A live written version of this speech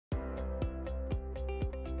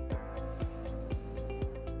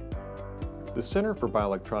The Center for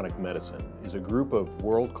Bioelectronic Medicine is a group of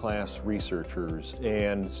world-class researchers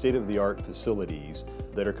and state-of-the-art facilities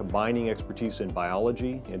that are combining expertise in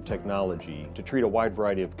biology and technology to treat a wide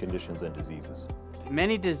variety of conditions and diseases.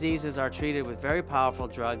 Many diseases are treated with very powerful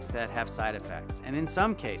drugs that have side effects, and in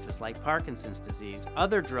some cases, like Parkinson's disease,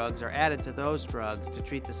 other drugs are added to those drugs to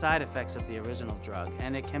treat the side effects of the original drug,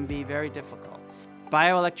 and it can be very difficult.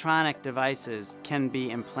 Bioelectronic devices can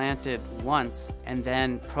be implanted once and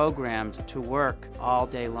then programmed to work all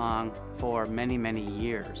day long for many, many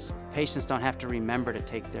years. Patients don't have to remember to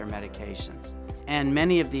take their medications. And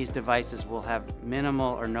many of these devices will have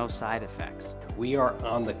minimal or no side effects. We are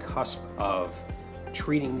on the cusp of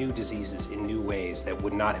treating new diseases in new ways that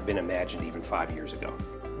would not have been imagined even 5 years ago.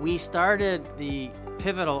 We started the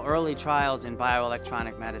pivotal early trials in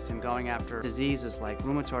bioelectronic medicine going after diseases like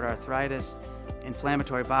rheumatoid arthritis,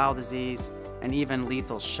 inflammatory bowel disease, and even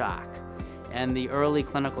lethal shock. And the early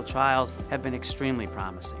clinical trials have been extremely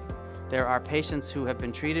promising. There are patients who have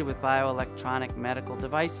been treated with bioelectronic medical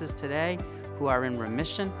devices today who are in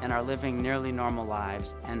remission and are living nearly normal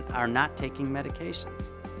lives and are not taking medications.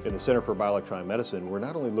 In the Center for Bioelectronic Medicine, we're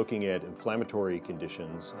not only looking at inflammatory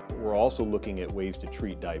conditions, we're also looking at ways to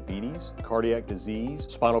treat diabetes, cardiac disease,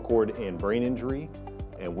 spinal cord and brain injury,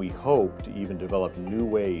 and we hope to even develop new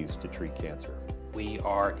ways to treat cancer. We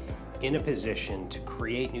are in a position to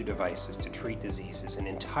create new devices to treat diseases in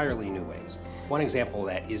entirely new ways. One example of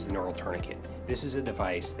that is the neural tourniquet. This is a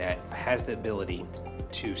device that has the ability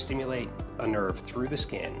to stimulate a nerve through the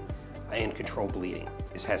skin and control bleeding.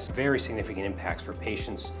 This has very significant impacts for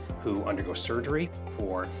patients who undergo surgery,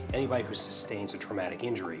 for anybody who sustains a traumatic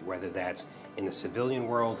injury, whether that's in the civilian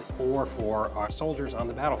world or for our soldiers on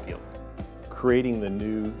the battlefield. Creating the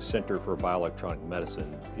new Center for Bioelectronic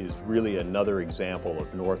Medicine is really another example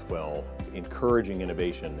of Northwell encouraging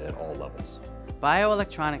innovation at all levels.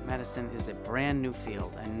 Bioelectronic medicine is a brand new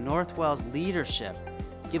field, and Northwell's leadership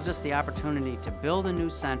gives us the opportunity to build a new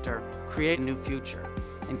center, create a new future,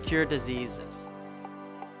 and cure diseases.